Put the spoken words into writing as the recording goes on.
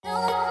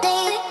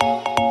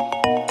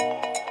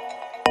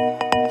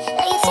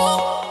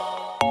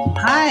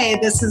Hey,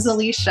 this is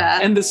Alicia.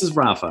 And this is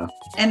Rafa.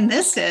 And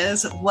this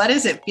is What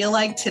Does It Feel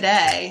Like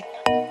Today?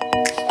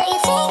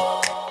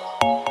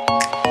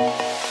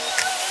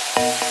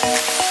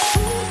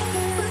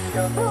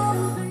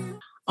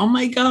 Oh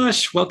my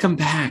gosh, welcome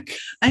back.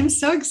 I'm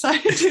so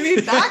excited to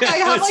be back. I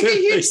have like a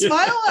huge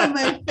smile on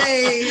my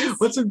face.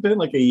 What's it been,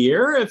 like a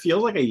year? It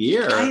feels like a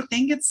year. I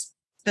think it's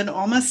been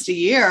almost a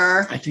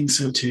year. I think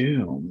so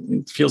too.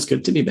 It feels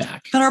good to be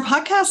back. But our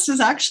podcast is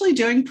actually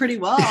doing pretty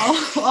well.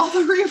 All the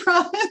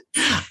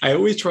reruns. I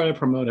always try to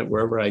promote it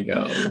wherever I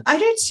go. I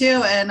do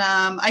too. And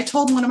I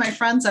told one of my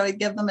friends I would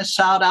give them a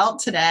shout out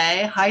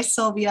today. Hi,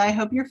 Sylvia. I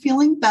hope you're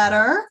feeling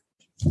better.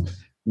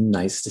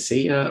 Nice to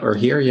see you or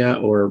hear you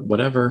or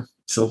whatever,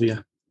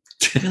 Sylvia.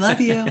 We love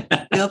you.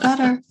 Feel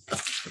better.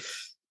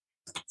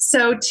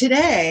 So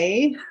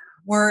today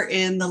we're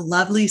in the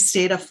lovely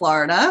state of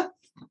Florida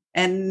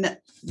and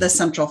the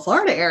Central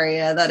Florida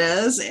area, that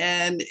is.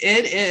 And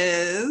it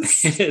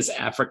is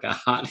Africa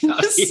hot.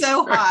 It's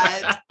so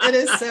hot. It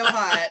is so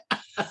hot.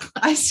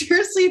 I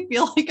seriously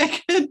feel like I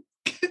could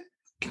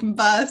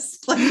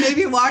combust, like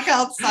maybe walk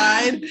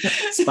outside.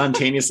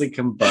 Spontaneously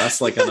combust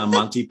like on a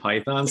Monty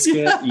Python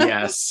skit.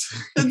 Yes.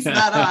 It's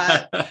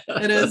that hot.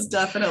 It is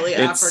definitely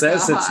Africa. It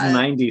says hot. It's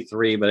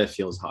 93, but it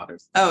feels hotter.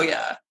 Oh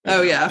yeah.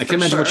 Oh yeah. I can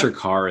imagine what your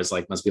car is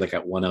like. Must be like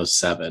at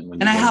 107.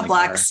 When and I have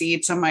black car.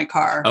 Seats in my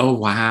car. Oh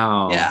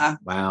wow. Yeah.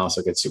 Wow.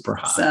 So it gets super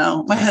hot.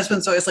 So my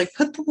husband's always like,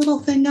 put the little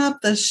thing up,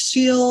 the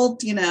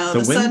shield,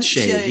 the wind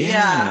shade.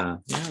 Yeah.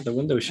 The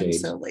window shade. I'm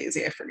so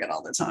lazy. I forget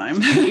all the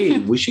time. Hey,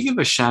 we should give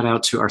a shout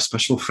out to our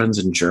special friends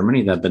in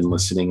Germany that have been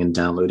listening and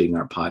downloading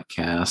our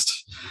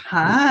podcast.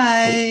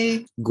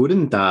 Hi.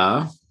 Guten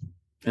Tag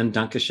and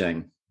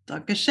Dankeschön.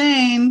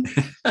 Dankeschön.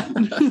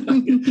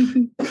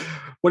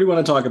 What do you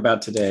want to talk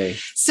about today?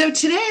 So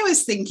today I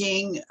was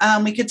thinking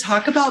we could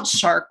talk about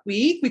Shark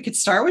Week. We could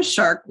start with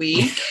Shark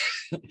Week.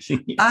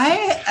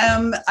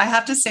 I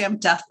have to say I'm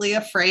deathly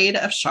afraid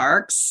of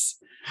sharks.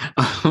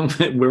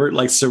 We're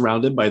like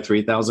surrounded by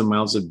 3,000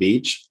 miles of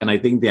beach. And I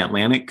think the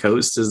Atlantic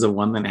coast is the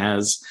one that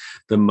has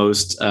the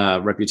most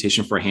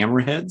reputation for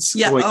hammerheads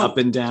going up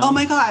and down. Oh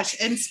my gosh.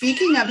 And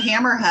speaking of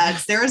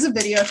hammerheads, there is a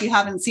video, if you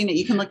haven't seen it,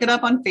 you can look it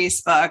up on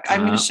Facebook.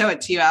 I'm going to show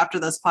it to you after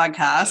this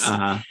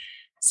podcast.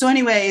 So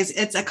anyways,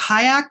 it's a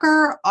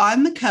kayaker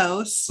on the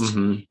coast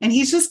and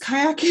he's just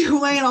kayaking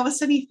away. And all of a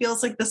sudden he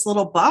feels like this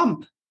little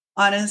bump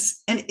on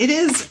his, and it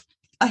is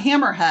a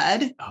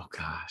hammerhead. Oh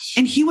gosh.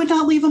 And he would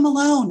not leave him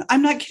alone.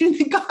 I'm not kidding.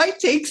 The guy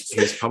takes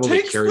curious.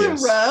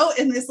 the row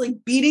and is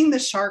like beating the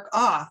shark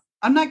off.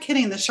 I'm not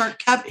kidding. The shark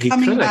kept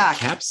coming back.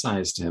 He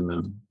capsized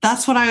him.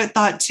 That's what I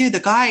thought too. The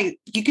guy,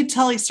 you could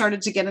tell he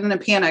started to get in a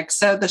panic.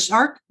 So the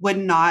shark would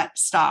not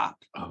stop.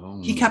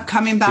 Oh. He kept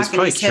coming back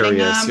and he's hitting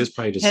him. He was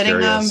probably just hitting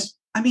curious. him.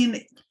 I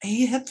mean,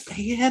 he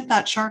hit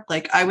that shark.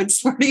 Like I would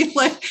swear to you,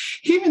 like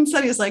he even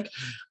said, he's like,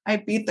 I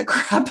beat the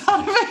crap out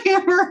of a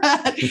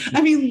hammerhead.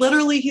 I mean,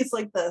 literally he's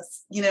like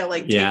this,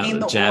 like taking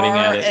the jabbing oar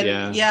at it,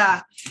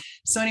 and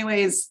So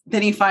anyways,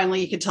 then you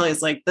could tell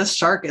he's like, this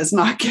shark is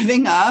not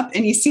giving up.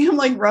 And you see him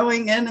like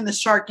rowing in and the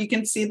shark, you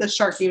can see the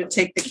shark, you would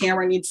take the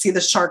camera and you'd see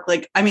the shark.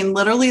 Like, I mean,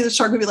 literally the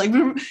shark would be like,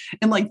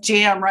 and like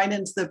jam right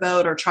into the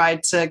boat or try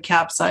to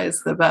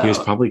capsize the boat. He was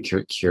probably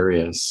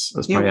curious. It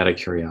was probably out of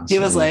curiosity. He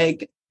was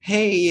like,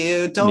 hey,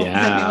 you don't hit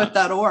me with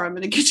that oar. I'm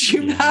going to get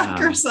you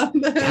back or something.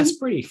 That's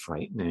pretty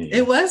frightening.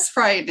 It was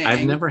frightening.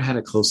 I've never had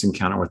a close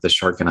encounter with a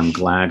shark, and I'm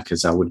glad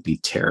because I would be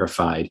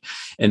terrified.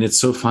 And it's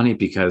so funny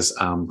because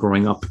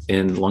growing up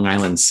in Long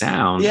Island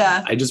Sound,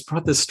 I just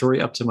brought this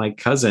story up to my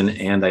cousin,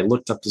 and I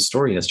looked up the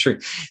story, and it's true.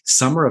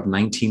 Summer of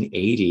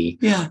 1980,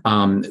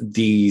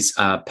 these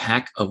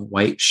pack of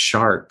white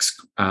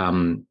sharks,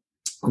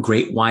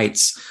 great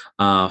whites,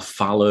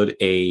 followed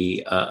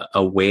a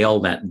whale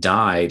that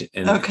died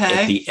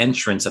at the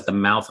entrance at the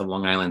mouth of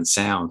Long Island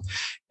Sound.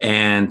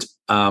 And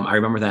I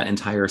remember that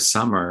entire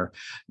summer,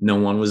 no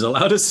one was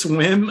allowed to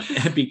swim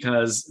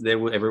because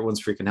everyone's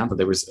freaking out that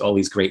there was all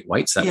these great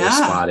whites that were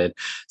spotted.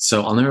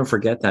 So I'll never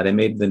forget that. It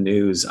made the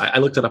news. I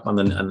looked it up on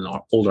an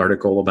old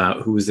article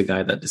about who was the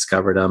guy that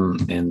discovered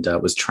them and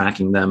was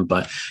tracking them.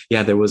 But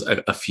yeah, there was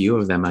a few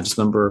of them. I just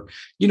remember,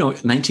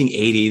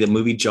 1980, the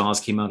movie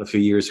Jaws came out a few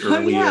years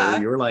earlier.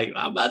 You were like,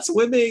 I'm not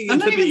swimming. I'm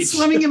not even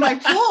swimming in my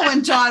pool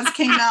when Jaws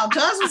came out.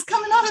 Jaws was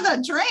coming out of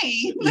that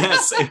drain.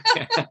 Yes.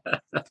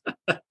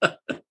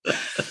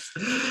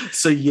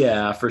 So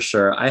yeah, for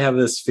sure. I have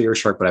this fear of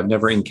shark, but I've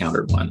never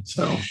encountered one.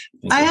 So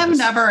I have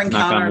never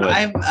encountered.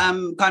 I've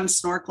gone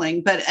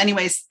snorkeling. But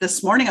anyways,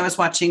 this morning I was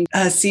watching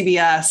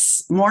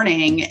CBS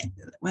Morning.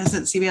 Was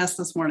it CBS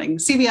this morning?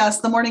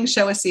 CBS, the morning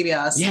show with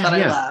CBS that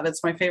I love.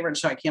 It's my favorite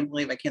show. I can't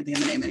think of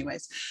the name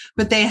anyways.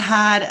 But they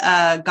had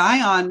a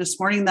guy on this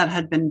morning that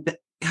had been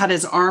had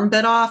his arm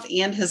bit off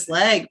and his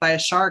leg by a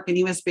shark. And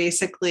he was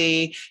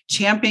basically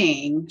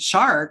championing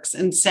sharks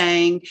and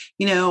saying,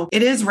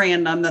 it is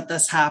random that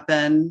this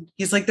happened.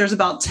 He's like, there's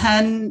about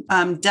 10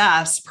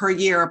 deaths per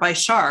year by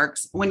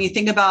sharks. When you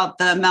think about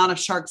the amount of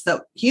sharks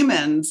that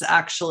humans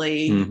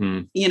actually,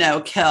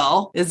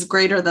 kill is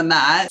greater than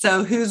that.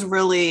 So who's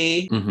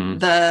really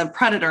the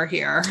predator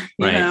here?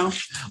 You know?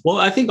 Well,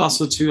 I think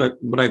also too,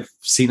 what I've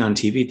seen on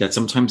TV that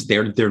sometimes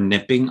they're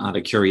nipping out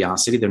of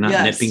curiosity. They're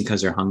not nipping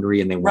because they're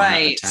hungry and they want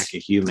to attack a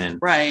human.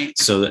 Right.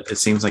 So that it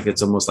seems like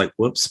it's almost like,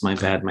 whoops, my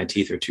bad. My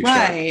teeth are too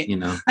sharp.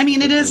 I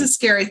mean, it is a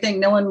scary thing.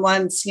 No one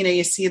wants,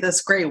 you see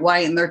this great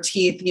white and their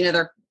teeth,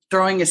 they're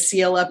throwing a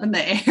seal up in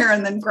the air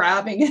and then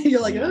grabbing it. You're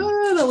like,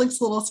 oh, that looks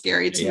a little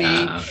scary to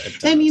me.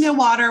 And,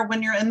 water,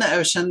 when you're in the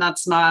ocean,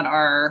 that's not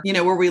our,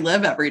 where we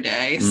live every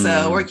day.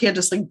 So we can't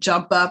just like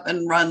jump up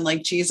and run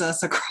like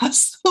Jesus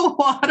across the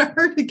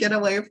water to get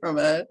away from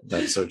it.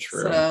 That's so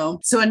true.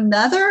 So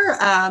another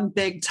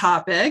big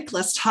topic,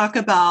 let's talk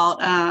about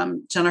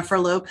Jennifer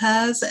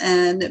Lopez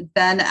and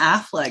Ben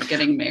Affleck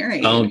getting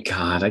married. Oh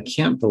God, I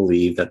can't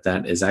believe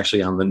that is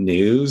actually on the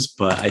news,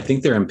 but I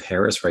think they're in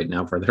Paris right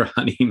now for their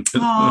honeymoon.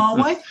 Oh,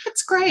 well, I think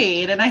it's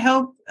great. And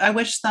I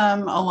wish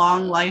them a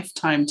long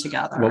lifetime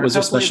together. What was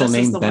their special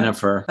name?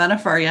 Bennifer.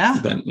 Bennifer,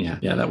 yeah.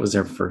 Yeah, that was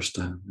their first.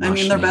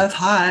 They're both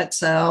hot,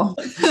 so.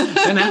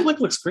 Ben Affleck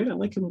looks great. I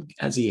like him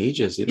as he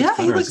ages. He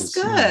looks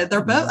good.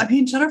 They're both,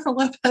 Jennifer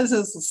Lopez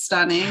is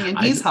stunning and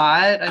he's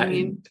hot. I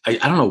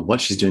don't know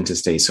what she's doing to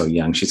stay so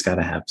young. She's got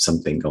to have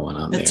something going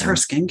on It's her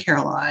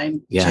skincare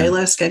line. Yeah.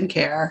 J-Lo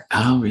Skincare.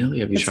 Oh,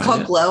 really? Have you tried it? It's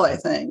called Glow, I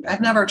think.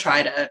 I've never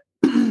tried it.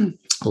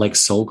 Like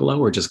Soul Glow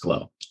or just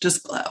Glow?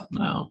 Just Glow.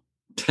 No.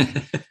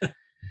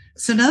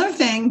 So another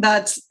thing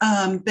that's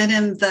been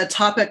in the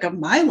topic of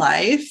my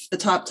life, the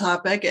top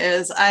topic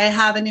is I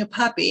have a new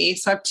puppy.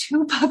 So I have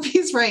 2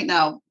 puppies right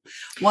now.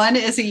 One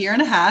is a 1.5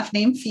 years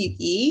named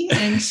Phoebe,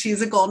 and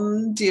she's a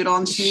golden doodle,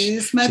 and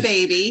she's my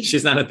baby.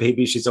 She's not a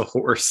baby. She's a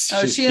horse.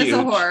 She is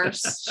a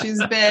horse.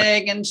 She's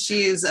big, and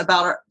she's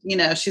about,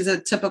 she's a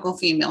typical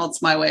female.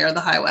 It's my way or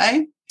the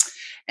highway.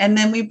 And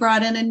then we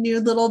brought in a new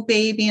little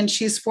baby, and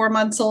she's 4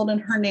 months old,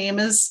 and her name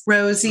is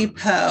Rosie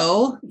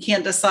Poe.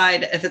 Can't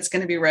decide if it's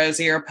going to be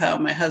Rosie or Poe.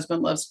 My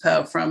husband loves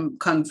Poe from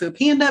Kung Fu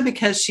Panda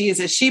because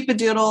she's a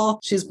sheepadoodle.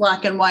 She's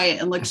black and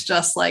white and looks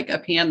just like a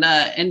panda.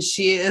 And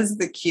she is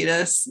the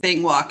cutest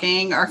thing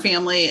walking. Our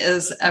family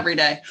is every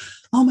day,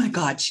 oh my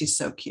God, she's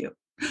so cute.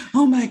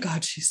 Oh my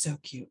God, she's so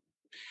cute.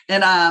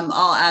 And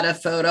I'll add a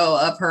photo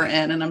of her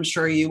in, and I'm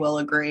sure you will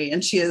agree.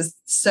 And she is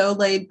so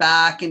laid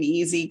back and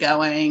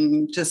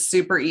easygoing, just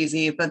super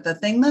easy. But the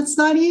thing that's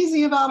not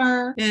easy about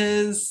her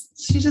is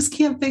she just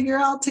can't figure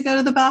out to go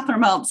to the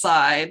bathroom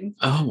outside.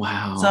 Oh,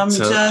 wow. So I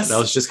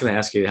was just going to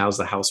ask you, how's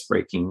the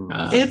housebreaking?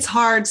 It's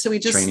hard. So we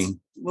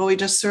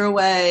just threw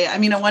away. I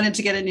wanted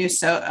to get a new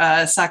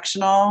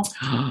sectional,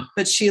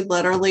 but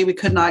we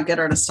could not get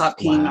her to stop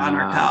peeing on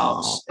her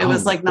couch. It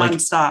was like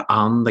nonstop. Like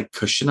on the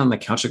cushion on the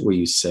couch, like where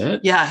you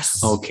sit?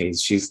 Yes. Okay.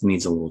 She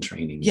needs a little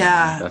training.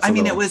 Yeah.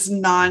 It was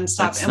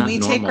nonstop. And we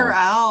take her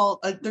out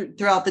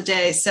throughout the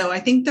day. So I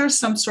think there's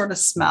some sort of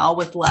smell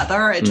with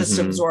leather. It just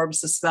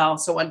absorbs the smell.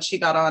 So once she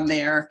got on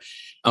there,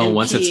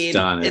 once it's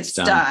done, it's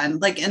done.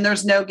 And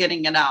there's no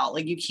getting it out.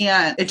 You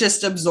can't, it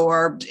just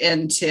absorbed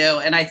into,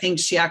 and I think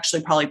she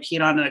actually probably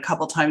peed on it a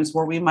couple times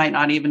where we might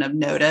not even have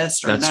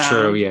noticed. That's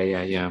true.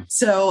 Yeah.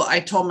 So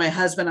I told my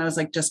husband, I was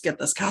like, just get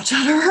this couch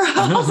out of her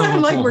house.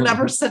 I'm like, we're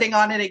never sitting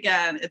on it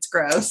again. It's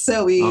gross.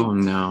 So it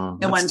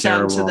went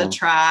down to the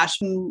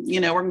trash. And,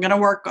 we're going to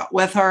work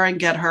with her and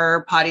get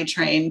her potty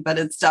trained, but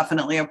it's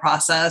definitely a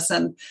process.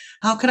 And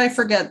how could I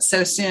forget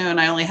so soon?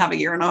 I only have a 1.5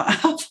 year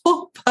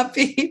old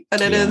puppy, but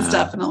it is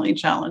definitely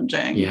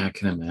challenging. Yeah, I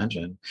can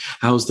imagine.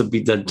 How's the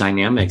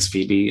dynamics?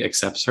 Phoebe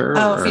accepts her?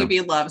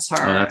 Phoebe loves her.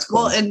 Oh, that's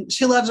cool. Well, and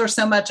she loves her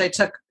so much. I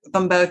took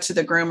them both to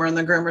the groomer, and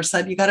the groomer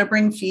said, you got to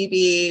bring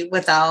Phoebe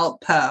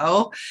without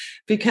Poe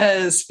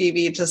because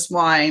Phoebe just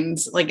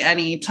whines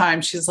any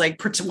time she's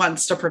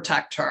wants to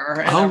protect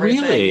her. Oh,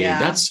 really? Yeah.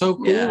 That's so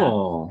cool.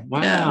 Yeah.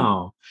 Wow.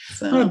 Yeah.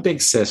 So, what a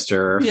big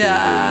sister.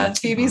 Yeah.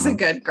 Phoebe's a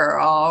good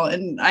girl.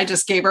 And I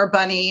just gave her a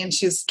bunny, and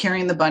she's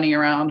carrying the bunny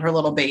around, her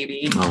little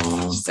baby.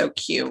 Oh, so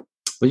cute.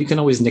 Well, you can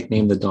always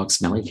nickname the dog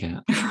Smelly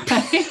Cat.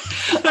 Right?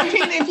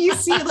 If you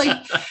see,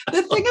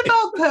 the thing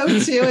about Poe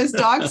too is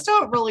dogs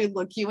don't really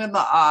look you in the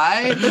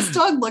eye. This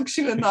dog looks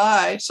you in the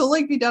eye. She'll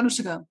be down and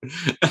she'll go,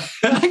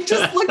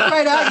 just look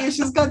right at you.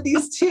 She's got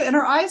these two, and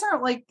her eyes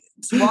aren't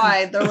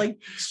wide. They're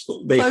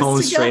they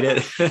hone straight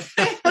in.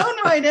 They hone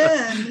right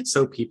in.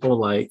 So people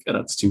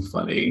that's too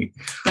funny.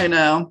 I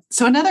know.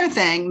 So another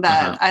thing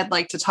that I'd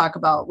like to talk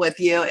about with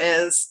you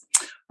is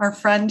our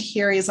friend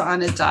here is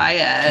on a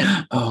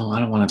diet. Oh, I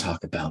don't want to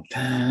talk about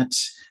that.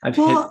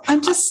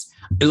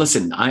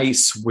 Listen, I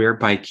swear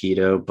by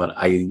keto, but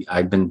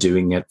I've been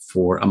doing it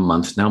for a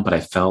month now, but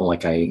I feel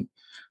like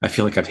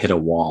I've hit a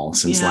wall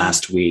since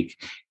last week.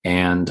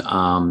 And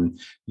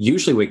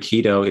usually with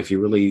keto, if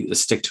you really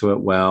stick to it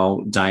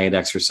well, diet,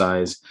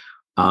 exercise,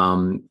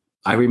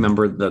 I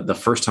remember the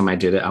first time I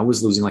did it, I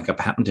was losing like a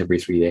pound every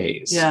 3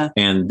 days. Yeah.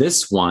 And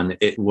this one,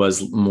 it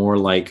was more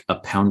like a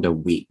pound a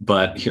week.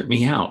 But hear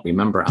me out.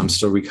 Remember, I'm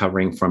still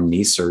recovering from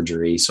knee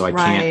surgery, so I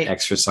can't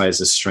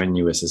exercise as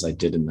strenuous as I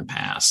did in the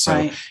past.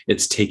 So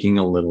it's taking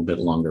a little bit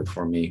longer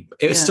for me.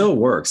 It still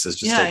works. It's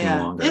just taking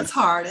longer. It's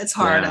hard.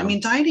 Yeah. I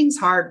mean, dieting's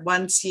hard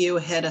once you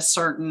hit a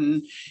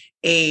certain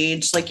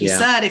age. Like you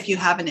said, if you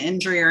have an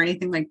injury or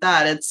anything like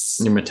that,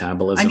 it's your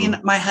metabolism. I mean,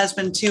 my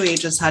husband too, he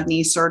just had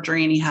knee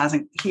surgery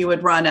and he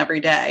would run every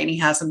day and he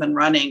hasn't been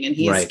running, and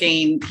he's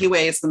gained, he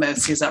weighs the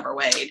most he's ever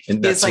weighed.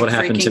 And that's what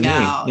happened to me.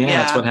 Yeah,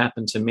 that's what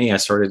happened to me. I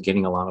started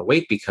getting a lot of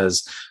weight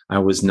because I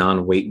was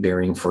non-weight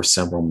bearing for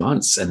several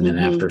months. And then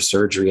after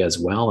surgery as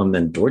well. And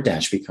then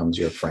DoorDash becomes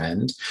your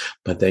friend,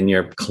 but then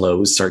your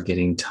clothes start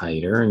getting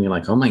tighter and you're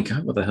like, oh my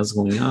God, what the hell's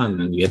going on?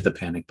 And you hit the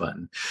panic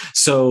button.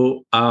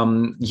 So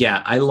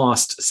I lost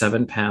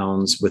 7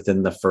 pounds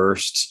within the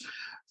first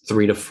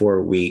 3 to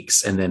 4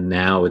 weeks. And then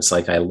now it's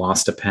like I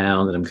lost a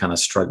pound and I'm kind of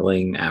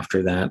struggling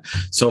after that.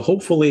 So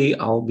hopefully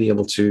I'll be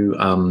able to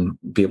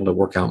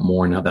work out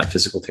more now that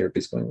physical therapy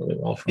is going really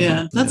well for me.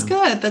 Yeah, that's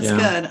good. That's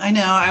good. I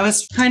know. I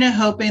was kind of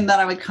hoping that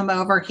I would come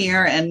over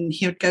here and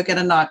he would go get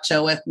a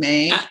nacho with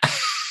me.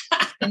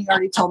 And he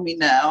already told me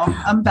no,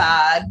 I'm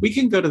bad. We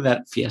can go to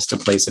that Fiesta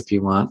place if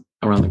you want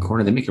around the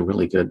corner. They make a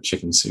really good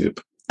chicken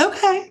soup.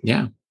 Okay.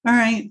 Yeah. All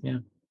right. Yeah.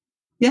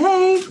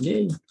 Yay.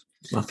 Yay.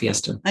 La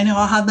Fiesta. I know.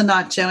 I'll have the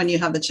nacho and you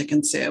have the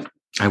chicken soup.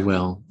 I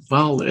will.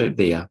 Well,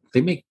 they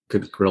make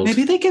good grilled.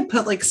 Maybe they could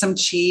put like some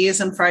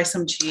cheese and fry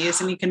some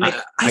cheese, and you can make.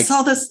 I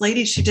saw this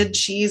lady. She did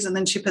cheese, and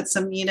then she put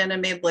some meat in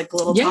and made like a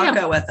little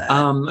taco with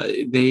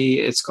it.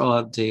 It's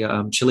called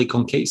the chili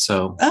con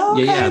queso. Oh,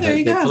 okay. There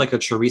you go. They put like a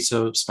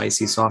chorizo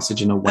spicy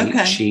sausage and a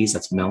white cheese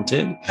that's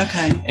melted.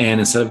 Okay. And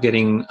instead of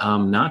getting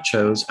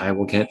nachos, I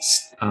will get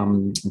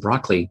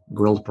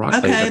grilled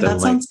broccoli. Okay,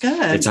 that sounds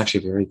good. It's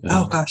actually very good.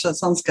 Oh gosh, that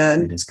sounds good.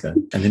 It is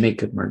good, and they make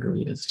good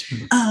margaritas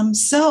too.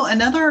 So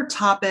another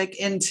topic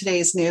in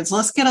today's news.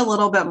 Let's get a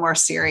little bit more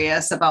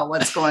serious about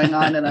what's going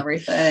on and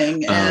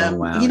everything.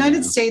 The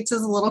United States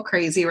is a little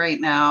crazy right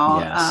now.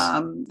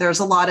 Yes. There's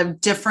a lot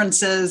of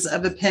differences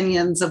of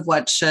opinions of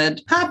what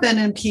should happen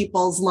in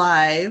people's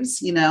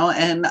lives,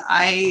 and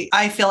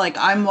I feel like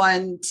I'm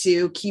one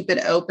to keep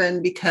it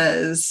open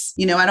because,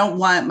 I don't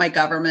want my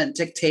government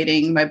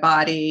dictating my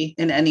body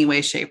in any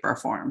way, shape, or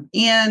form,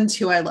 and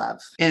who I love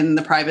in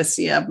the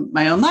privacy of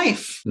my own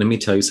life. Let me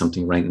tell you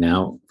something right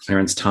now.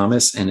 Clarence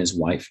Thomas and his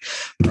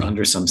wife are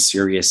under some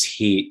serious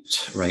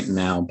heat right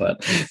now,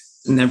 but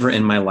never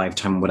in my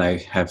lifetime would I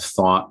have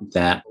thought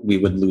that we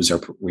would lose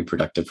our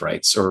reproductive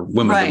rights, or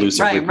women would lose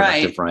their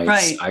reproductive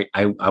rights.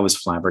 I was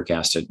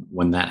flabbergasted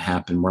when that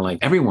happened. We're like,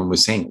 everyone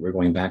was saying we're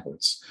going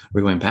backwards.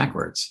 We're going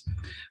backwards.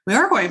 We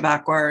are going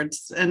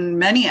backwards in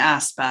many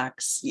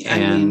aspects.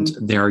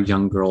 There are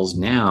young girls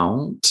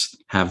now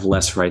have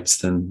less rights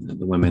than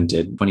the women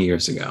did 20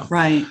 years ago.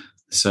 Right.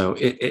 So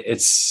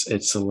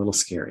it's a little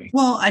scary.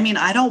 Well, I mean,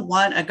 I don't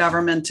want a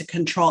government to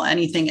control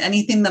anything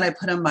that I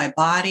put in my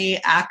body,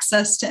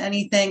 access to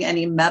anything,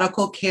 any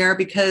medical care,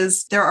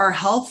 because there are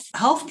health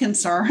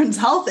concerns,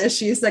 health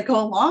issues that go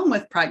along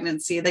with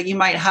pregnancy that you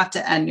might have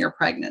to end your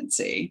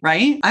pregnancy,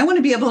 right? I want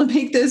to be able to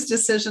make those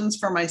decisions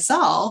for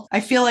myself. I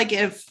feel like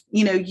if,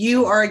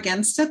 you are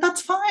against it,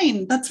 that's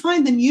fine. That's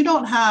fine. Then you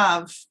don't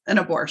have an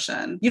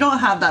abortion. You don't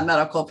have that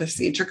medical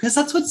procedure, because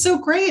that's what's so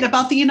great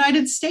about the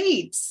United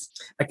States.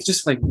 I could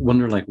just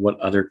wonder what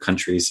other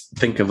countries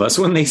think of us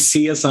when they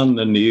see us on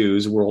the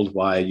news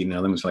worldwide.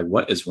 Them it's like,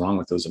 what is wrong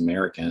with those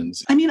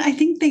Americans? I mean, I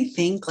think they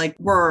think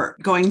we're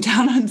going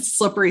down a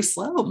slippery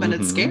slope, and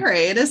it's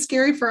scary. It is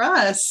scary for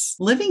us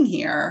living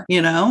here,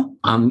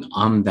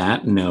 On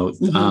that note,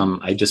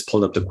 I just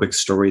pulled up the quick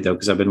story though,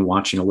 because I've been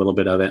watching a little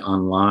bit of it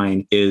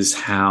online, is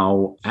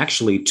how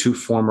actually 2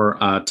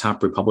 former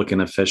top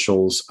Republican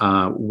officials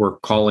were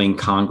calling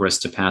Congress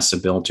to pass a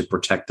bill to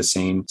protect the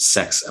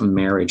same-sex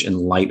marriage in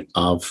light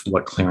of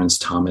what Clarence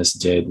Thomas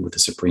did with the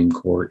Supreme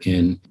Court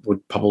and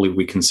would probably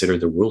reconsider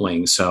the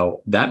ruling.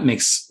 So that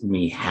makes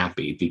me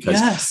happy,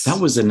 because that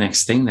was the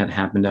next thing that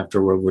happened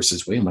after Roe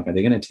versus Wade. I'm like, are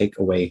they going to take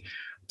away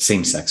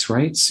same-sex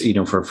rights,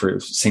 for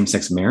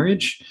same-sex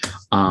marriage?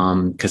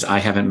 Because I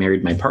haven't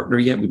married my partner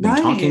yet. We've been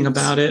talking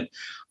about it.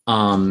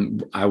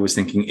 I was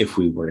thinking, if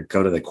we were to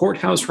go to the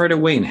courthouse right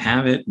away and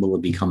have it, will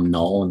it become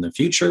null in the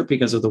future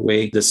because of the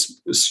way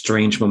this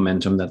strange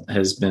momentum that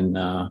has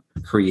been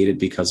created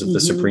because of the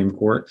Supreme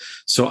Court?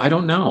 So I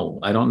don't know,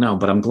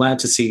 but I'm glad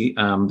to see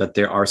that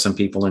there are some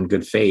people in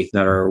good faith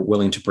that are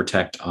willing to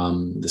protect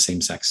the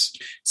same sex.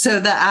 So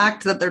the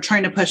act that they're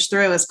trying to push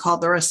through is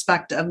called the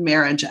Respect of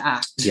Marriage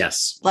Act.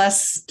 Yes.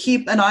 Let's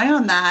keep an eye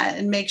on that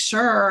and make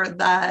sure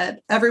that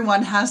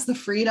everyone has the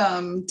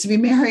freedom to be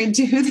married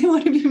to who they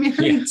want to be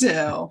married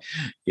to.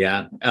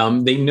 Yeah.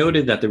 They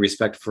noted that the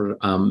Respect for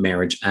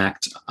Marriage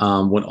Act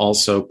would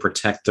also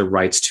protect the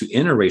rights to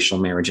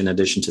interracial marriage in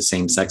addition to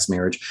same-sex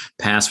marriage,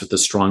 passed with a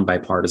strong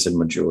bipartisan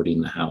majority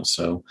in the House.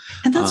 And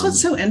that's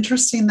what's so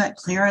interesting, that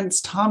Clarence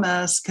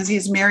Thomas, because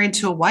he's married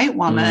to a white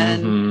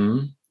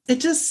woman,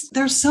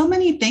 there's so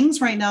many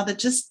things right now that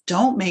just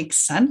don't make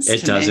sense.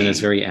 It doesn't. It's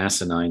very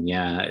asinine.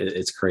 Yeah,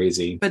 it's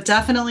crazy. But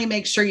definitely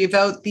make sure you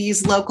vote.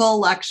 These local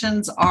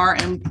elections are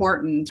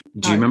important.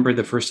 Do you remember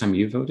the first time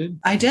you voted?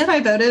 I did.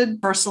 I voted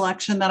first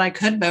election that I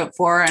could vote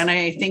for. And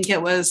I think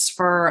it was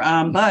for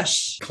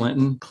Bush.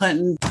 Clinton.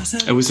 Was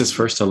it? It was his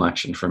first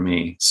election for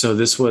me. So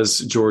this was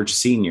George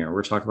Sr.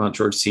 We're talking about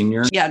George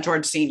Sr. Yeah,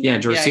 George Sr. Yeah,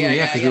 George Sr.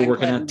 Yeah, because we were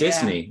working at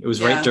Disney. Yeah. It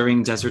was right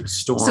during Desert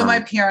Storm. So my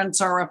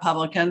parents are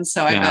Republicans.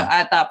 So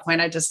at that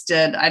point, I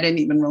didn't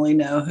even really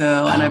know who,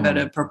 and I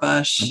voted for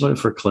Bush. I voted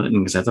for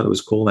Clinton because I thought it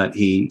was cool that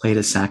he played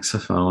a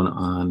saxophone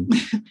on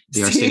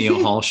the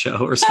Arsenio Hall show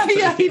or something.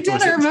 Yeah, he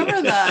did. I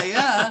remember that.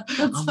 Yeah, that's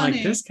I'm funny.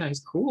 Like, this guy's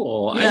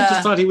cool. Yeah. I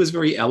just thought he was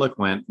very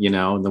eloquent, in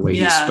the way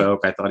he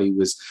spoke. I thought he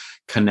was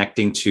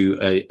connecting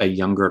to a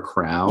younger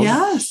crowd.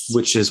 Yes.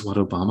 Which is what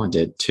Obama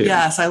did too.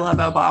 Yes, I love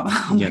Obama.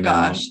 Oh my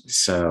gosh.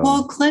 So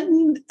well,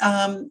 Clinton,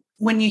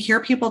 when you hear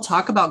people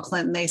talk about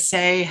Clinton, they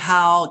say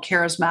how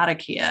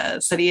charismatic he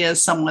is, that he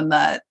is someone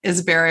that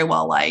is very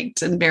well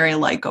liked and very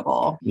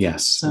likable.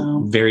 Yes.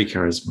 So very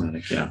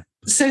charismatic. Yeah.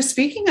 So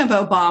speaking of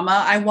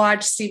Obama, I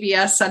watched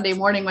CBS Sunday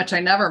Morning, which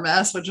I never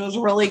miss, which was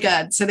really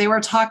good. So they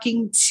were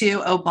talking to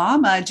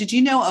Obama. Did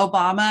you know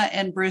Obama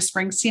and Bruce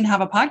Springsteen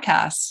have a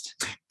podcast?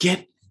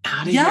 Get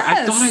out of here.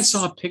 I thought I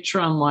saw a picture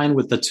online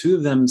with the two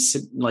of them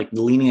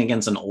leaning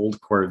against an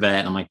old Corvette.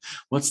 And I'm like,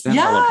 what's that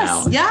all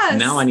about? Yes.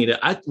 Now I need it.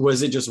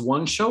 Was it just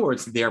one show or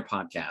it's their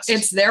podcast?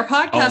 It's their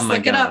podcast.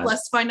 Look it up.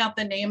 Let's find out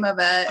the name of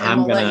it.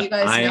 And we'll let you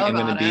guys know about it.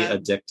 I'm going to be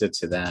addicted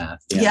to that.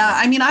 Yeah.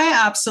 I mean, I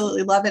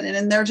absolutely love it.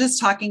 And they're just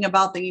talking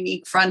about the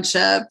unique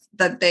friendship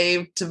that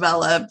they've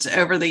developed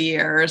over the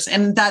years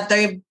and that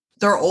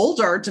they're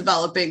older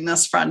developing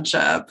this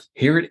friendship.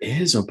 Here it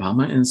is,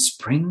 Obama and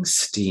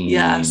Springsteen.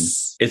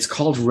 Yes. It's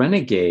called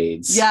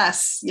Renegades.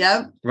 Yes.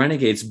 Yep.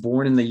 Renegades,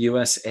 born in the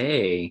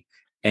USA.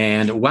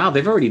 And wow,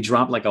 they've already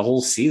dropped like a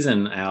whole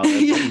season out.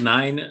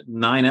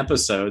 nine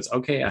episodes.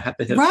 Okay, I have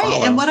to hit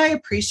follow. And what I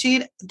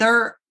appreciate,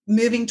 they're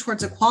moving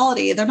towards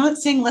equality. They're not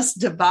saying let's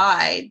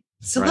divide.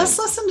 So let's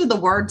listen to the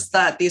words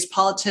that these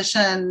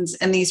politicians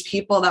and these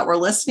people that we're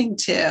listening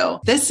to.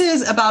 This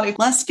is about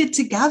let's get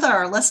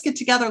together. Let's get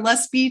together.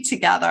 Let's be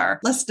together.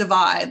 Let's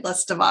divide.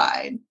 Let's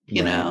divide.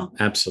 You know,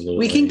 absolutely.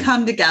 We can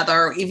come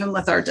together even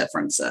with our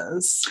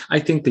differences. I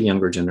think the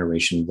younger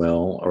generation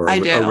will, or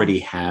already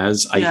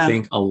has. I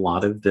think a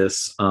lot of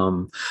this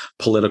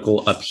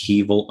political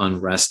upheaval,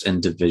 unrest,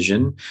 and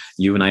division,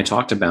 you and I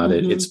talked about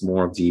it. It's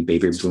more of the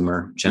baby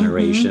boomer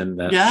generation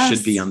that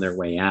should be on their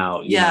way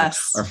out. You know,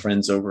 our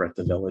friends over at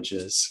the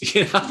Villages.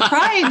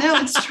 Right.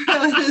 No, it's true.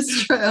 It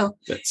is true.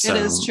 It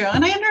is true.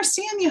 And I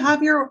understand you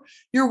have your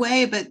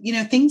way, but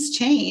things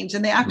change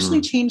and they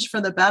actually change for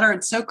the better.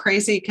 It's so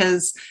crazy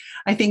because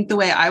I think the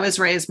way I was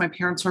raised, my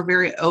parents were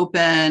very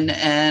open.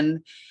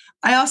 And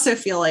I also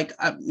feel like,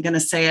 I'm going to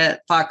say it,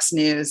 Fox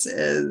News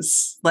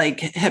is like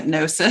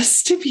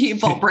hypnosis to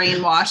people,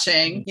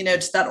 brainwashing,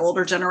 to that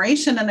older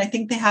generation. And I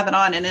think they have it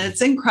on and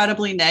it's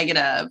incredibly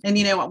negative. And,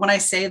 when I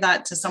say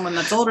that to someone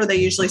that's older, they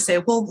usually say,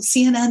 well,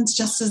 CNN's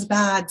just as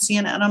bad.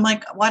 CNN. And I'm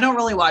like, well, I don't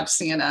really watch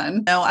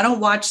CNN. No, I don't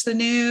watch the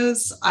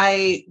news.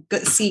 I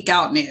seek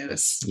out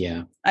news.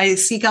 Yeah. I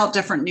seek out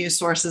different news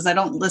sources. I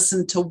don't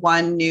listen to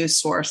one news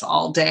source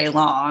all day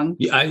long.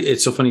 Yeah,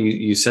 it's so funny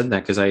you said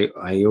that because I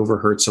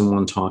overheard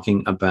someone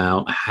talking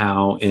about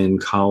how in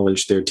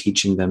college they're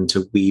teaching them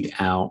to weed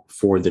out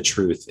for the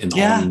truth in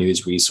all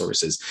news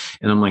resources.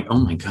 And I'm like, oh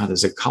my God,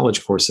 there's a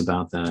college course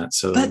about that.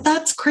 So, but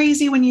that's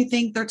crazy when you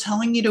think they're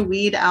telling you to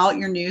weed out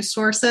your news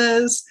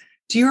sources.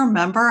 Do you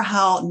remember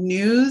how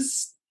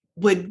news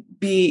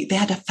they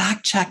had to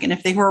fact check, and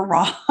if they were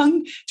wrong,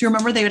 do you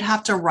remember they would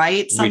have to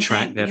write something?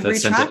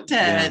 Retract it.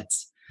 Yeah.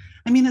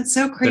 I mean, it's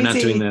so crazy. They're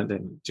not doing that. They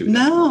do that.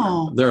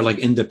 No, they're like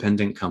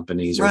independent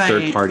companies or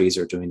third parties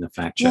are doing the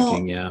fact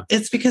checking.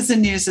 It's because the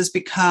news has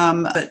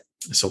become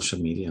social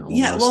media. Almost.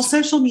 Yeah, well,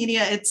 social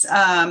media, it's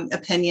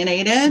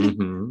opinionated,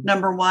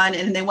 number one,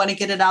 and they want to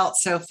get it out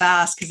so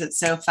fast because it's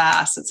so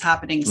fast. It's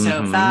happening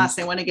so fast.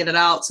 They want to get it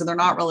out, so they're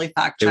not really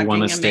fact checking. They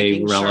want to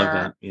stay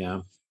relevant.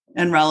 Yeah.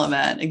 And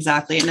relevant,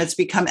 exactly. And it's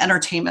become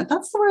entertainment.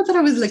 That's the word that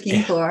I was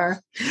looking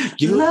for.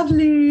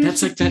 Lovely.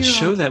 That's like that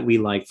show that we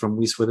like from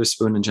Reese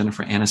Witherspoon and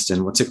Jennifer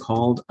Aniston. What's it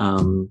called?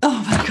 Oh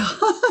my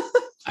God.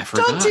 I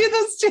forgot. Don't do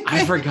this to me.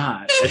 I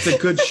forgot. It's a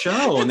good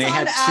show. And they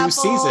had two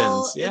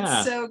seasons. Yeah.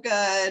 It's so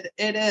good.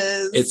 It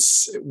is.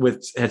 It's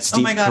with Steve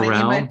Oh my God, Carell.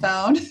 I need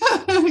my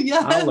phone.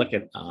 Yeah. I'll look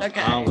it up. Okay.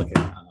 I'll look it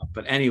up.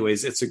 But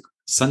anyways, it's a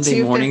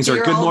Sunday mornings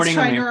or Good Morning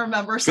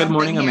America. Good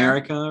Morning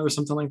America or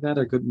something like that,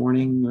 or Good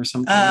Morning or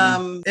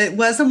something. It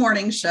was a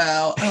morning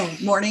show. The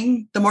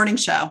morning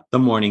show. The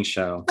morning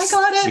show. I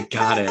got it. You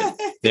got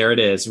it. There it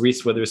is.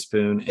 Reese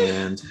Witherspoon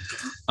and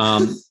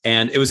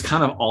it was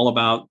kind of all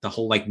about the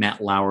whole like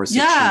Matt Lauer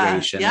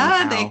situation.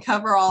 Yeah, they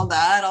cover all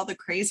that, all the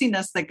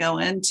craziness that go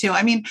into.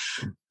 I mean,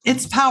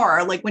 It's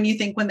power. Like when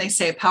they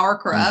say power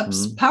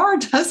corrupts, power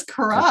does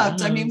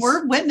corrupt. I mean,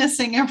 we're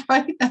witnessing it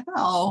right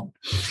now.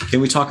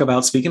 Can we talk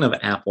about, speaking of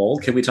Apple,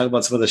 can we talk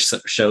about some of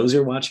the shows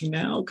you're watching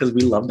now? Because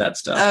we love that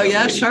stuff. Oh,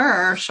 yeah,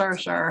 sure.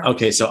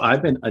 Okay, so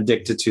I've been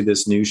addicted to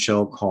this new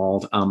show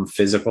called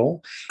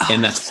Physical,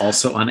 and that's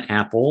also on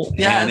Apple.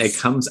 Yes. And it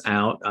comes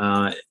out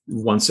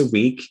once a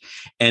week.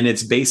 And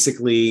it's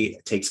basically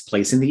takes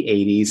place in the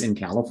 80s in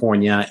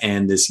California.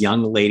 And this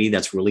young lady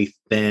that's really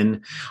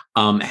thin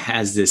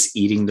has this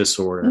eating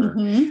disorder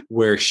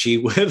where she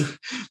would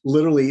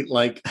literally,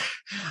 like,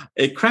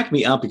 it cracked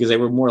me up because they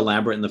were more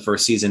elaborate in the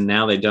first season.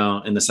 Now they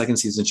don't. In the second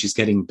season, she's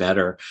getting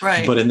better.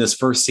 Right. But in this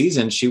first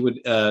season, she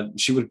would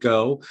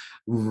go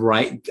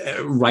write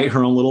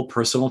her own little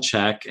personal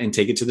check and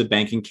take it to the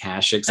bank and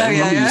cash it. I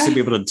remember you used to be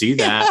able to do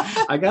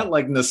that. I got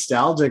like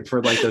nostalgic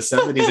for like the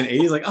 70s and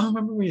 80s. Like, oh,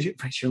 remember when you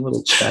write your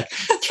little check,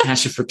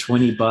 cash it for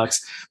 $20.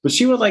 But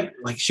she would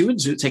she would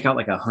take out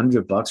like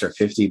 $100 or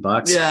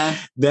 $50. Yeah.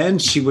 Then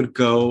she would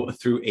go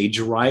through a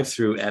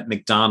drive-through at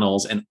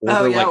McDonald's and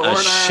order a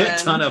shit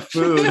ton of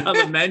food on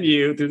the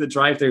menu through the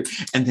drive-through,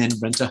 and then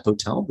rent a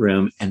hotel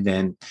room and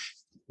then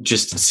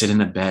just sit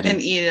in a bed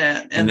and eat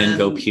it and then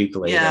go puke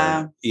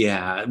later.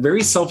 Yeah.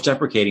 Very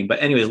self-deprecating.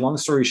 But anyways, long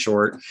story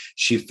short,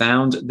 she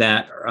found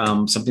that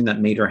something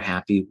that made her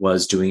happy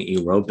was doing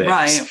aerobics.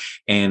 Right.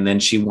 And then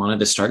she wanted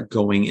to start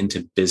going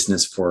into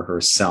business for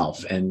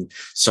herself and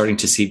starting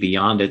to see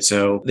beyond it.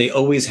 So they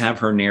always have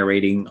her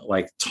narrating,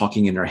 like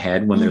talking in her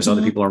head when there's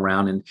other people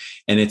around. And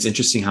it's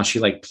interesting how she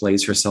like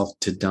plays herself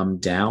to dumb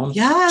down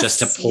just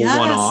to pull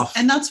one off.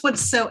 And that's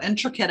what's so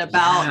intricate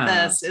about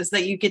this is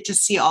that you get to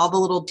see all the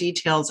little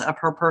details of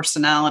her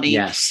personality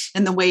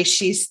and the way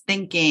she's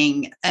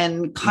thinking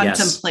and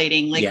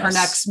contemplating her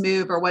next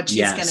move or what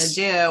she's going to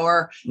do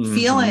or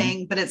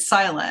feeling, but it's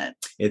silent.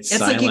 It's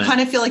silent. Like you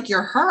kind of feel like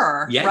you're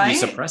her, right? You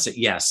suppress it.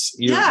 Yes.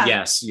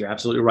 You're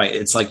absolutely right.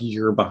 It's like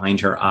you're behind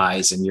her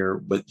eyes and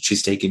but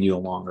she's taking you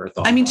along her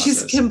thought process.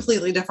 She's a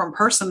completely different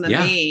person than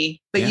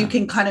me, but you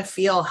can kind of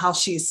feel how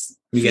she's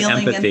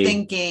feeling and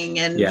thinking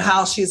and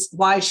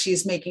why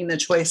she's making the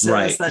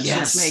choices that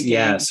she's making.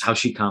 Yes. How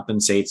she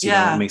compensates,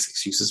 makes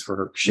excuses for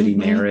her shitty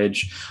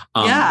marriage,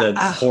 the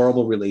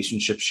horrible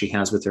relationship she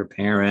has with her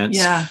parents.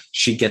 Yeah.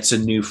 She gets a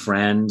new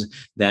friend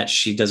that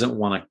she doesn't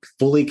want to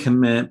fully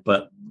commit,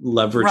 but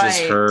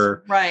leverages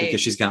her because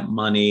she's got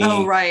money.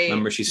 Oh, right.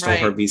 Remember, she stole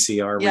her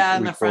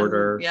VCR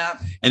recorder.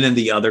 And then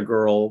the other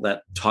girl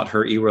that taught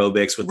her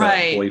aerobics with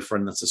that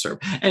boyfriend that's a server.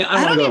 And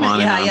I don't want to go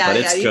on and on, but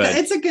it's good.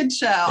 It's a good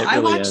show.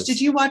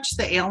 Did you watch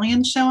the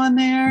Alien show on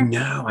there?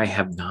 No, I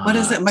have not. What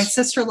is it? My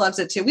sister loves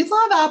it too. We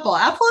love Apple.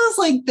 Apple is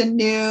like the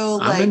new,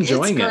 I'm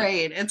enjoying it.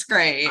 Great. It's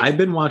great. I've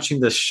been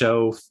watching the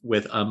show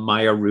with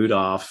Maya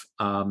Rudolph.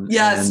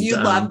 You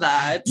love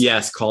that.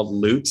 Yes, called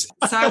Loot. So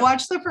I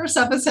watched the first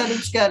episode.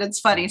 It's good. It's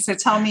funny. So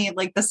tell me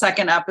like the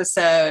second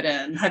episode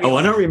and I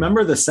don't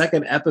remember the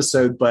second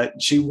episode,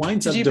 but she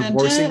winds up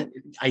divorcing.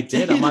 I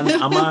did.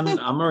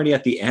 I'm already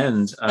at the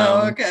end.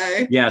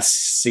 Okay. Yes.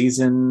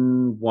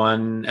 Season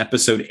 1,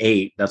 episode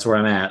 8. That's where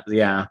I'm at.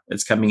 Yeah.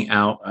 It's coming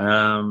out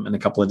in a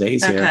couple of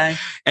days here.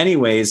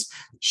 Anyways,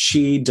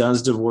 she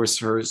does divorce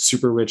her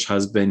super rich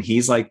husband.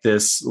 He's like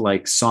this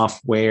like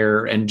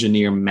software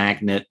engineer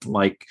magnate,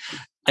 like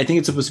I think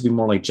it's supposed to be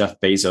more like Jeff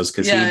Bezos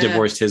because he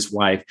divorced his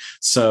wife.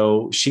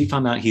 So she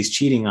found out he's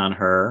cheating on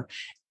her.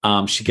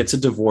 She gets a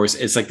divorce.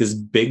 It's like this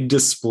big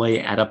display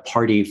at a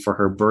party for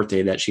her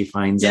birthday that she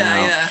finds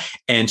out.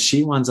 And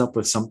she winds up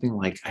with something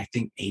like, I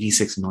think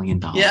 $86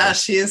 million. Yeah.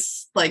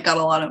 She's like got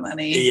a lot of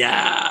money.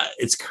 Yeah.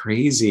 It's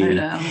crazy. I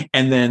know.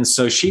 And then,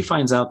 so she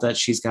finds out that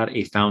she's got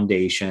a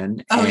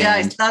foundation.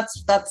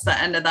 That's the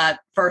end of that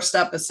first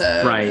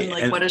episode. Right.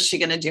 And what is she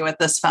going to do with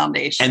this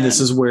foundation? And this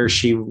is where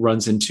she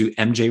runs into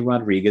MJ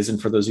Rodriguez.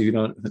 And for those of you who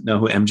don't know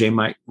who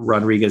MJ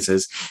Rodriguez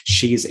is,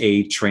 she's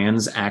a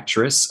trans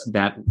actress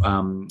that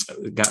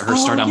got her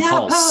start on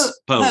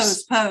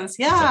Pose.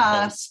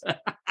 Yeah.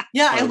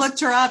 I looked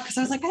her up because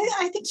I was like,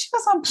 I think she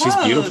was on Pose.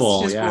 She's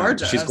beautiful. She's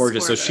gorgeous. She's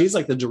gorgeous. So she's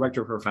like the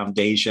director of her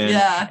foundation.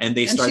 Yeah. And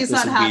they start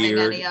this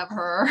weird any of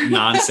her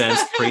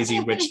nonsense, crazy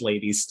rich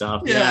lady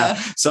stuff. Yeah.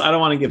 So I don't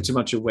want to give too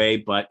much away,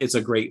 but it's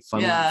a great,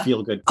 fun,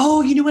 feel good.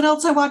 Oh, you know what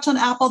else I watch on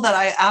Apple that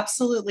I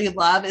absolutely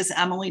love is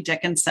Emily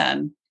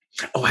Dickinson.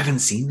 Oh, I haven't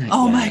seen that.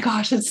 Oh my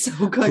gosh, it's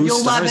so good.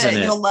 You'll love it.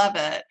 You'll love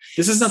it.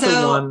 This is not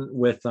the one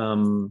with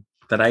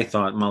that I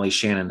thought Molly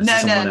Shannon. No.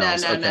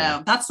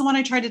 That's the one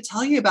I tried to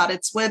tell you about.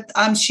 It's with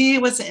she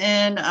was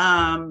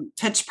in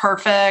Pitch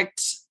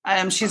Perfect.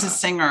 She's a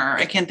singer.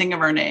 I can't think of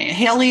her name.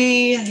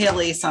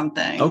 Haley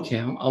something. Okay,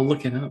 I'll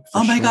look it up.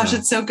 Oh my gosh,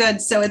 it's so good.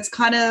 So it's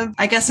kind of,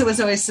 I guess it was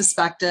always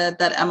suspected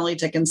that Emily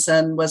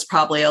Dickinson was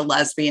probably a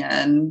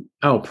lesbian.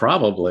 Oh,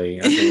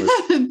 probably. I think it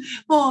was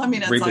well, I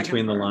mean, read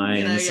between the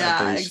lines.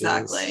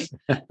 Exactly.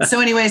 So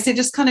anyways, they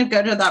just kind of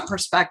go to that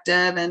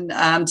perspective and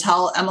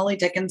tell Emily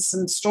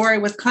Dickinson's story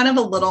with kind of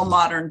a little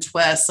modern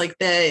twist, like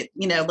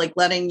like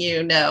letting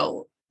you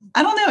know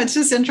I don't know. It's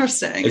just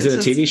interesting. Is it a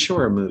TV show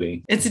or a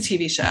movie? It's a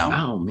TV show.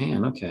 Oh,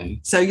 man. Okay.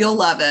 So you'll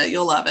love it.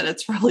 You'll love it.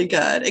 It's really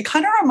good. It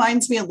kind of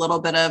reminds me a little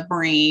bit of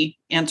Marie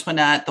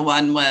Antoinette, the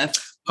one with...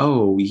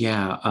 Oh,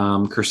 yeah.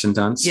 Kirsten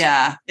Dunst.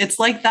 Yeah. It's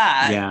like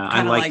that. Yeah.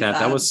 I like that.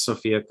 That was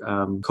Sofia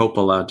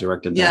Coppola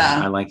directed that.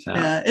 Yeah. I like that.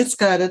 Yeah. It's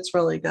good. It's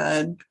really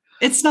good.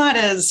 It's not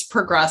as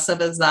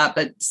progressive as that,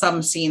 but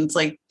some scenes,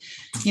 like,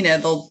 you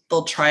know,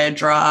 they'll try a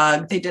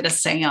drug. They did a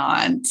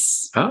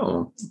seance.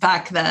 Oh,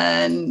 back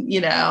then, you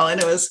know,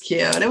 and it was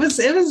cute. It was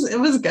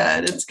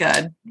good. It's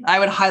good. I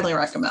would highly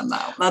recommend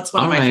that. That's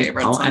one of my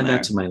favorites. I'll add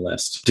that to my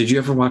list. Did you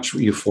ever watch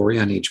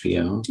Euphoria on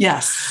HBO?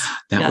 Yes.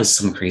 That was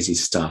some crazy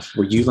stuff.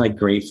 Were you like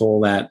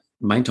grateful that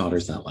my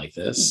daughter's not like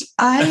this?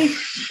 I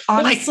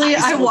honestly,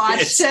 I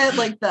watched it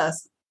like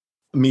this.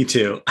 Me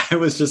too. I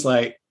was just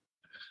like,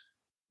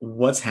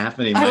 what's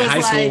happening? My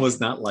high school was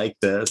not like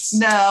this.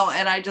 No.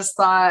 And I just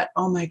thought,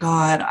 oh my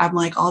God, I'm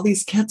like, all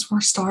these kids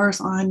were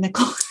stars on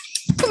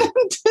Nickelodeon and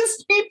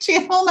Disney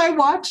Channel. And I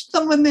watched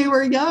them when they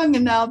were young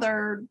and now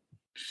they're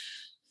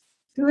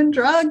doing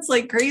drugs,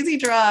 like crazy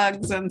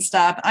drugs and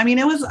stuff. I mean,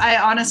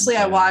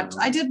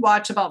 I did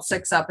watch about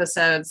 6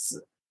 episodes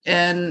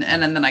and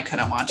then I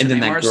couldn't watch it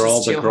anymore. And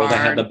then the girl that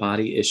had the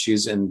body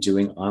issues and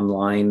doing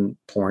online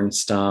porn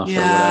stuff or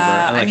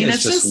whatever. I mean,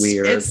 it's just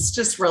weird. It's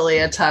just really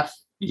a tough.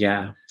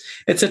 Yeah.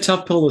 It's a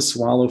tough pill to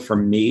swallow for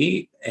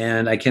me.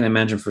 And I can't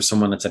imagine for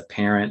someone that's a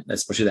parent,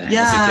 especially that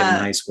has a kid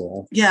in high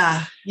school.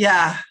 Yeah.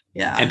 Yeah.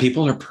 Yeah. And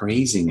people are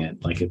praising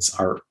it like it's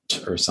art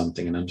or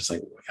something. And I'm just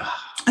like,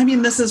 I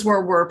mean, this is where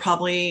we're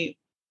probably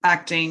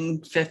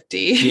acting 50.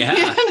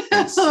 Yeah.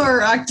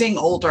 Or acting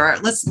older,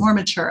 more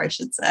mature, I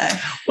should say.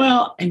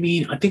 Well, I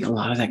mean, I think a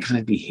lot of that kind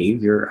of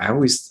behavior, I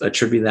always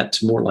attribute that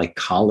to more like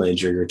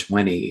college or your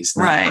 20s,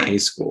 not high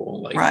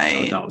school. Like,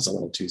 that was a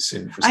little too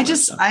soon for I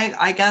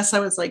guess I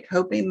was like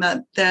hoping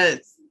that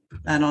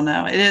I don't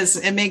know.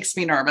 It makes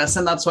me nervous.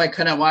 And that's why I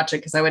couldn't watch it,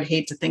 because I would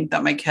hate to think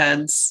that my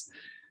kids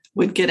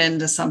would get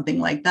into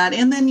something like that.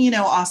 And then, you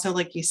know, also,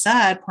 like you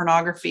said,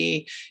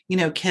 pornography, you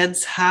know,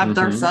 kids have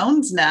their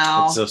phones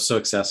now. It's so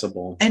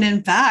accessible. And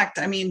in fact,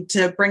 I mean,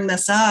 to bring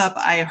this up,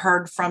 I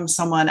heard from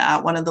someone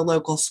at one of the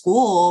local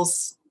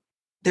schools,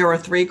 there were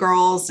 3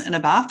 girls in a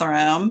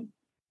bathroom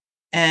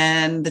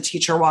and the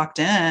teacher walked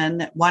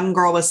in. One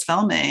girl was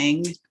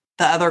filming,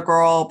 the other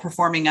girl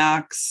performing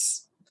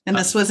acts. And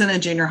this was in a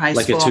junior high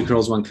school. Like a 2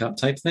 girls, 1 cup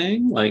type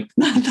thing? Like...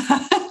 Not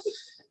that.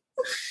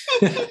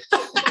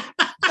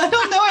 I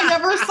don't know. I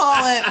never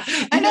saw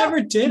it. I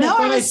never did. No, I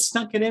thought I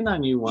snuck it in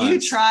on you once. You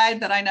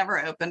tried, but I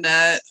never opened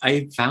it.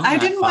 I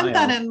didn't want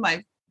that in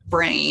my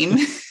brain.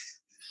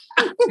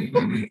 Oh,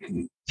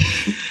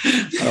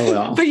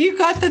 well. But you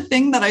got the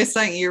thing that I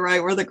sent you,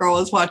 right? Where the girl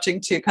was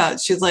watching 2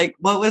 Cuts. She's like,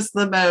 what was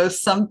the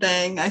most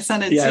something? I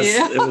sent it to you.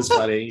 Yes, it was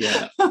funny.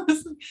 Yeah.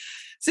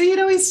 So you'd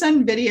always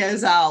send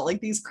videos out, like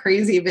these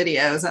crazy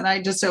videos. And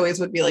I just always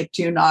would be like,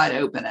 do not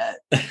open it.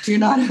 Do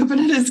not open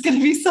it. It's going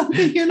to be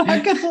something you're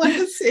not going to want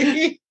to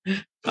see.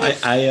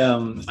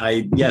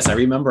 Yes, I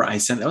remember I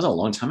sent, that was a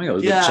long time ago. It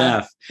was with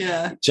Jeff.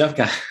 Yeah. Jeff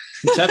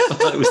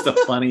thought it was the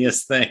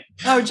funniest thing.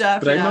 Oh, Jeff.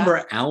 But I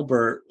remember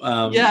Albert,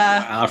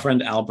 our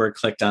friend Albert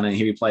clicked on it and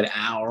he replied,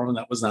 ow, and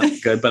that was not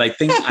good. But I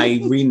think I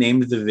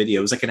renamed the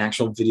video. It was like an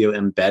actual video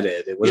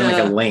embedded. It wasn't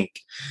like a link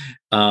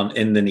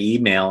in an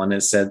email, and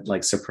it said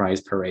like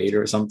surprise parade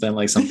or something,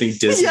 like something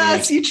Disney.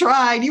 Yes, you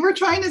tried. You were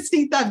trying to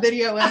sneak that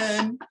video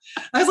in.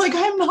 I was like,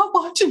 I'm not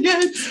watching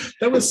it.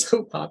 That was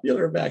so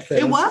popular back then.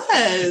 It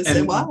was.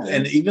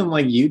 And even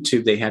like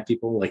YouTube, they had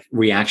people like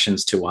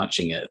reactions to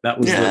watching it.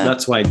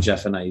 That's why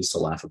Jeff and I used to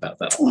laugh about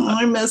that a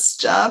lot. I miss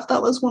Jeff.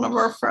 That was one of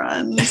our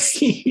friends.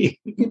 He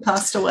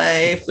passed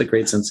away. With a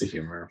great sense of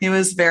humor. He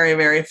was very,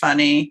 very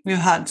funny. We've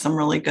had some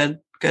really good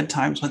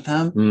times with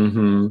him.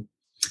 Mm-hmm.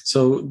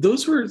 So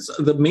those were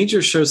the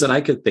major shows that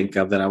I could think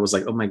of that I was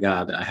like, oh my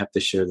God, I have to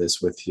share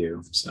this with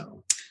you.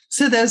 So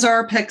those are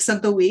our picks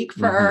of the week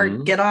for our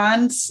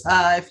get-ons.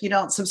 If you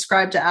don't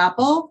subscribe to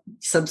Apple,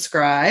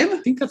 subscribe. I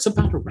think that's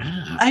about a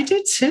wrap. I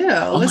did too.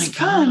 Oh my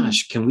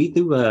gosh. Can we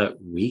do a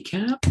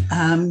recap?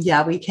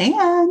 Yeah, we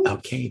can.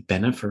 Okay.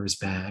 Bennifer's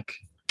back.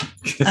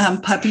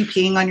 Puppy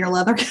peeing on your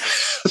leather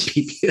couch.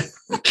 Pee-pee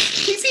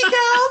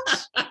couch.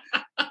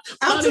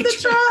 Out to the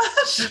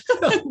trash.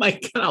 Oh my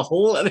God, a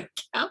whole leather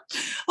couch.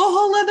 A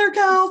whole leather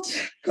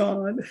couch.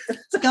 Gone.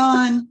 It's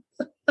gone.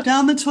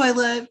 Down the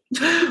toilet.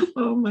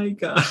 Oh my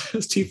God.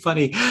 It's too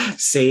funny.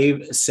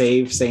 Save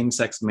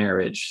same-sex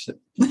marriage.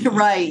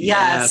 Right.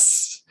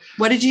 Yes.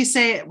 What did you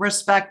say?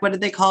 Respect. What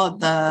did they call it?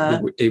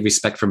 The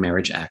Respect for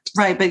Marriage Act.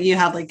 Right. But you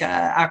had like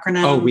an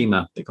acronym. Oh,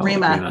 REMA. They call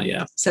REMA. it REMA.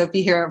 Yeah. So if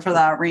you hear it for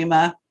that,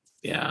 REMA.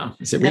 Yeah.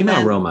 Is it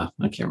REMA or Roma?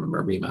 I can't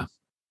remember. REMA.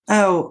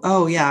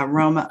 Oh yeah.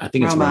 Roma. I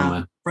think it's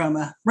Roma.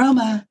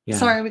 Roma. Yeah.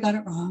 Sorry, we got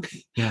it wrong.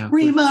 Yeah.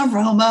 REMA,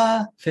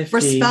 Roma. 50.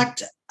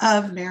 Respect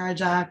of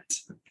Marriage Act.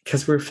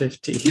 Because we're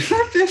 50.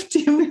 We're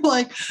 50. And we're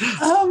like,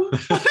 what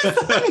does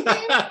that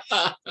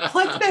mean?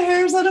 Pluck the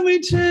hairs out of my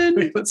chin.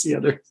 Wait, what's the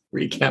other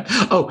recap?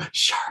 Oh,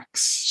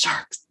 sharks.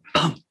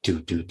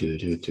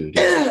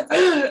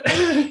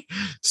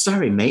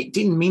 Sorry, mate.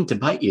 Didn't mean to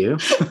bite you.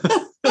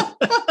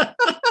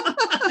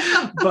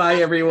 Bye,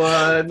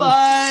 everyone.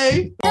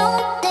 Bye.